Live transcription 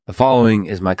The following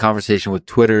is my conversation with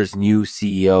Twitter's new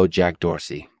CEO, Jack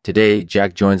Dorsey. Today,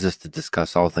 Jack joins us to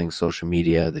discuss all things social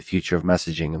media, the future of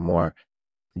messaging, and more.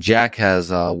 Jack has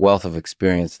a wealth of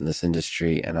experience in this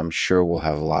industry, and I'm sure we'll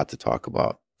have a lot to talk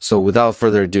about. So without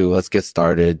further ado, let's get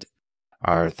started.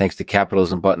 Our thanks to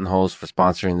Capitals and Buttonholes for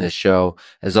sponsoring this show.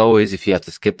 As always, if you have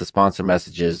to skip the sponsor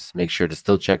messages, make sure to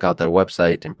still check out their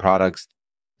website and products.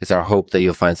 It's our hope that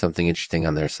you'll find something interesting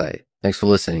on their site. Thanks for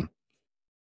listening.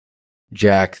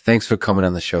 Jack, thanks for coming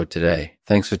on the show today.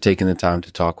 Thanks for taking the time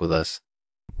to talk with us.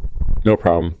 No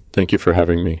problem. Thank you for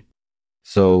having me.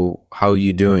 So, how are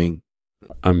you doing?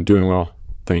 I'm doing well.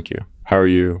 Thank you. How are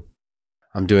you?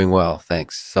 I'm doing well,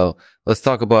 thanks. So, let's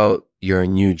talk about your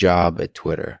new job at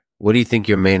Twitter. What do you think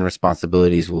your main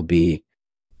responsibilities will be?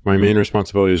 My main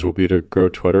responsibilities will be to grow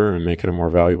Twitter and make it a more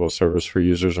valuable service for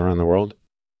users around the world.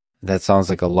 That sounds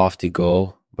like a lofty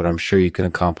goal, but I'm sure you can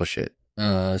accomplish it.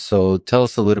 So tell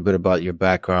us a little bit about your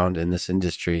background in this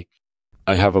industry.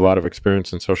 I have a lot of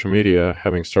experience in social media,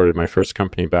 having started my first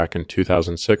company back in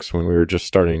 2006 when we were just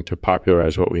starting to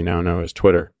popularize what we now know as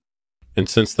Twitter. And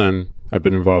since then, I've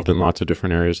been involved in lots of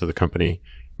different areas of the company,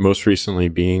 most recently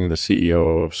being the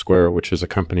CEO of Square, which is a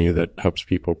company that helps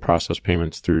people process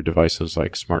payments through devices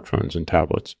like smartphones and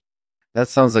tablets. That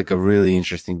sounds like a really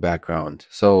interesting background.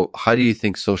 So how do you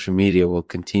think social media will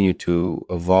continue to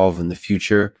evolve in the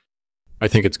future? I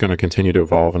think it's going to continue to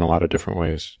evolve in a lot of different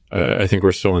ways. I think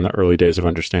we're still in the early days of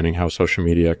understanding how social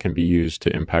media can be used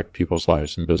to impact people's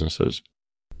lives and businesses.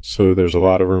 So there's a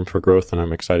lot of room for growth, and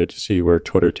I'm excited to see where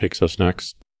Twitter takes us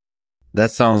next.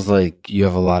 That sounds like you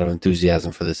have a lot of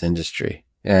enthusiasm for this industry.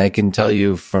 And I can tell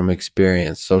you from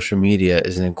experience, social media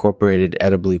is an incorporated,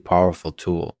 edibly powerful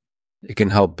tool. It can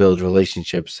help build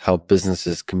relationships, help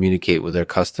businesses communicate with their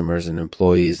customers and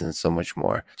employees, and so much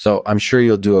more. So I'm sure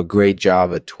you'll do a great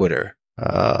job at Twitter.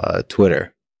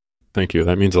 Thank you.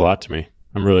 That means a lot to me.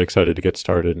 I'm really excited to get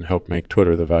started and help make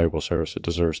Twitter the valuable service it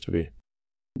deserves to be.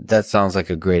 That sounds like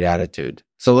a great attitude.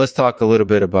 So let's talk a little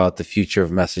bit about the future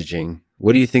of messaging.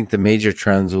 What do you think the major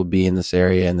trends will be in this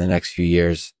area in the next few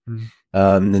years?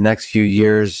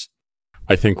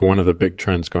 I think one of the big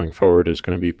trends going forward is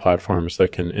going to be platforms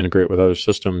that can integrate with other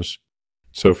systems.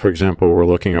 So, for example, we're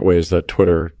looking at ways that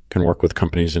Twitter can work with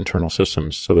companies' internal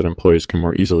systems so that employees can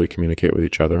more easily communicate with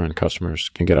each other and customers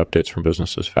can get updates from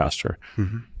businesses faster.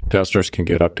 Testers can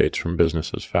get updates from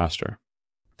businesses faster.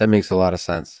 That makes a lot of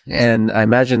sense. And I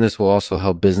imagine this will also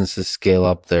help businesses scale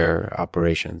up their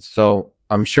operations. So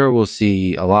I'm sure we'll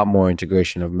see a lot more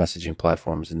integration of messaging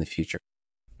platforms in the future.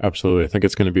 Absolutely. I think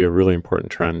it's going to be a really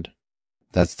important trend.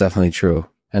 That's definitely true.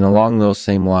 And along those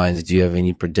same lines, do you have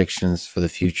any predictions for the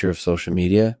future of social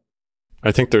media?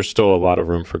 I think there's still a lot of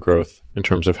room for growth in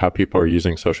terms of how people are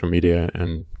using social media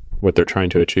and what they're trying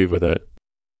to achieve with it.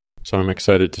 So I'm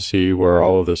excited to see where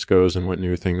all of this goes and what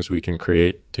new things we can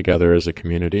create together as a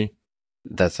community.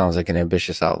 That sounds like an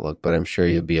ambitious outlook, but I'm sure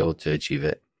you'll be able to achieve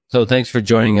it. So thanks for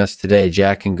joining us today,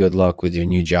 Jack, and good luck with your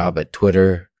new job at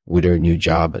Twitter, We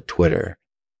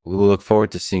will look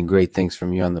forward to seeing great things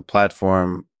from you on the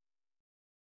platform.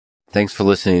 Thanks for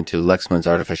listening to Lexman's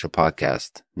Artificial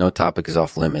Podcast. No topic is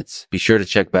off limits. Be sure to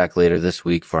check back later this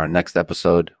week for our next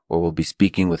episode where we'll be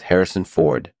speaking with Harrison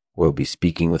Ford.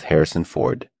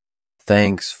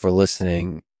 Thanks for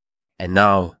listening. And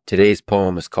now, today's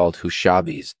poem is called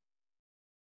Hushabis.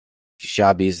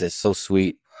 Hushabis is so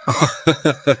sweet.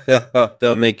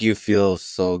 They'll make you feel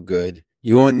so good.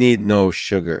 You won't need no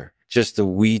sugar. Just a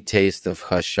wee taste of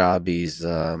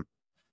Hushabis.